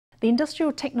The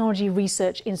Industrial Technology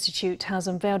Research Institute has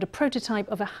unveiled a prototype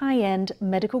of a high-end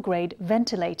medical-grade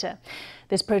ventilator.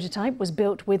 This prototype was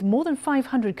built with more than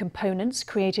 500 components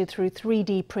created through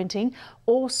 3D printing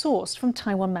or sourced from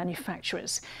Taiwan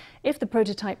manufacturers. If the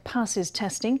prototype passes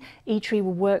testing, ITRI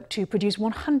will work to produce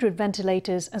 100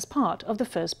 ventilators as part of the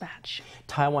first batch.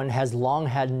 Taiwan has long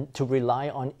had to rely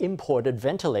on imported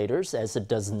ventilators as it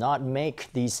does not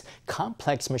make these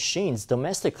complex machines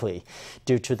domestically.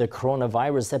 Due to the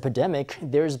coronavirus epidemic,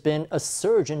 there's been a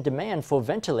surge in demand for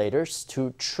ventilators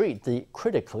to treat the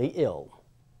critically ill.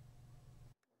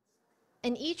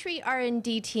 An ITRI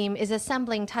R&D team is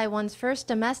assembling Taiwan's first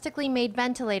domestically made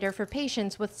ventilator for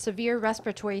patients with severe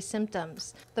respiratory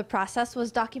symptoms. The process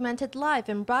was documented live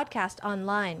and broadcast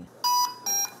online.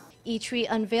 ITRI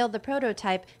unveiled the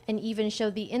prototype and even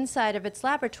showed the inside of its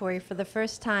laboratory for the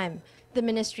first time. The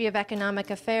Ministry of Economic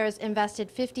Affairs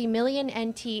invested 50 million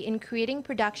NT in creating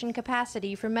production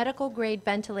capacity for medical-grade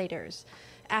ventilators.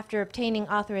 After obtaining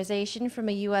authorization from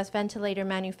a U.S. ventilator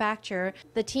manufacturer,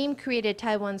 the team created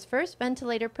Taiwan's first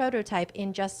ventilator prototype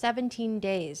in just 17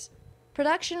 days.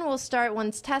 Production will start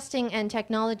once testing and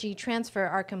technology transfer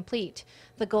are complete.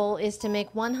 The goal is to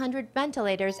make 100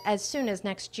 ventilators as soon as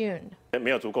next June.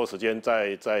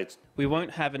 We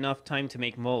won't have enough time to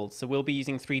make molds, so we'll be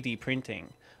using 3D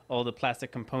printing. All the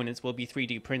plastic components will be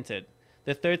 3D printed.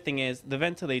 The third thing is, the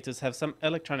ventilators have some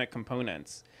electronic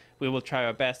components. We will try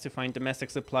our best to find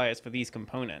domestic suppliers for these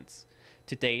components.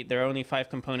 To date, there are only 5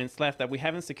 components left that we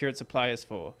haven't secured suppliers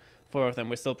for. 4 of them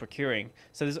we're still procuring,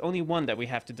 so there's only 1 that we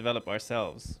have to develop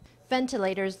ourselves.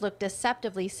 Ventilators look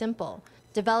deceptively simple.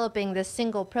 Developing this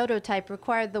single prototype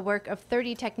required the work of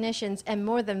 30 technicians and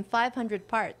more than 500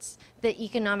 parts. The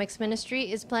Economics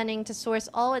Ministry is planning to source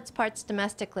all its parts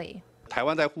domestically.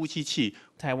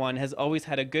 Taiwan has always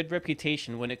had a good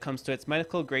reputation when it comes to its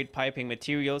medical-grade piping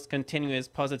materials, continuous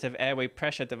positive airway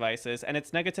pressure devices, and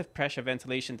its negative pressure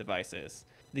ventilation devices.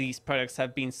 These products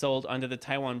have been sold under the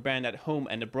Taiwan brand at home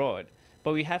and abroad,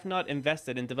 but we have not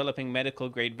invested in developing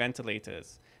medical-grade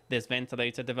ventilators. This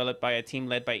ventilator, developed by a team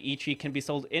led by ITRI, can be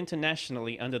sold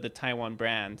internationally under the Taiwan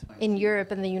brand. In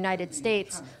Europe and the United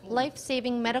States,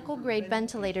 life-saving medical-grade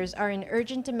ventilators are in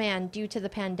urgent demand due to the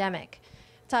pandemic.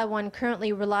 Taiwan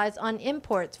currently relies on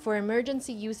imports for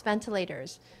emergency use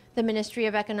ventilators. The Ministry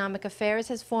of Economic Affairs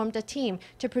has formed a team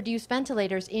to produce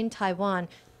ventilators in Taiwan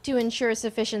to ensure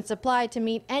sufficient supply to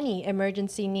meet any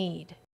emergency need.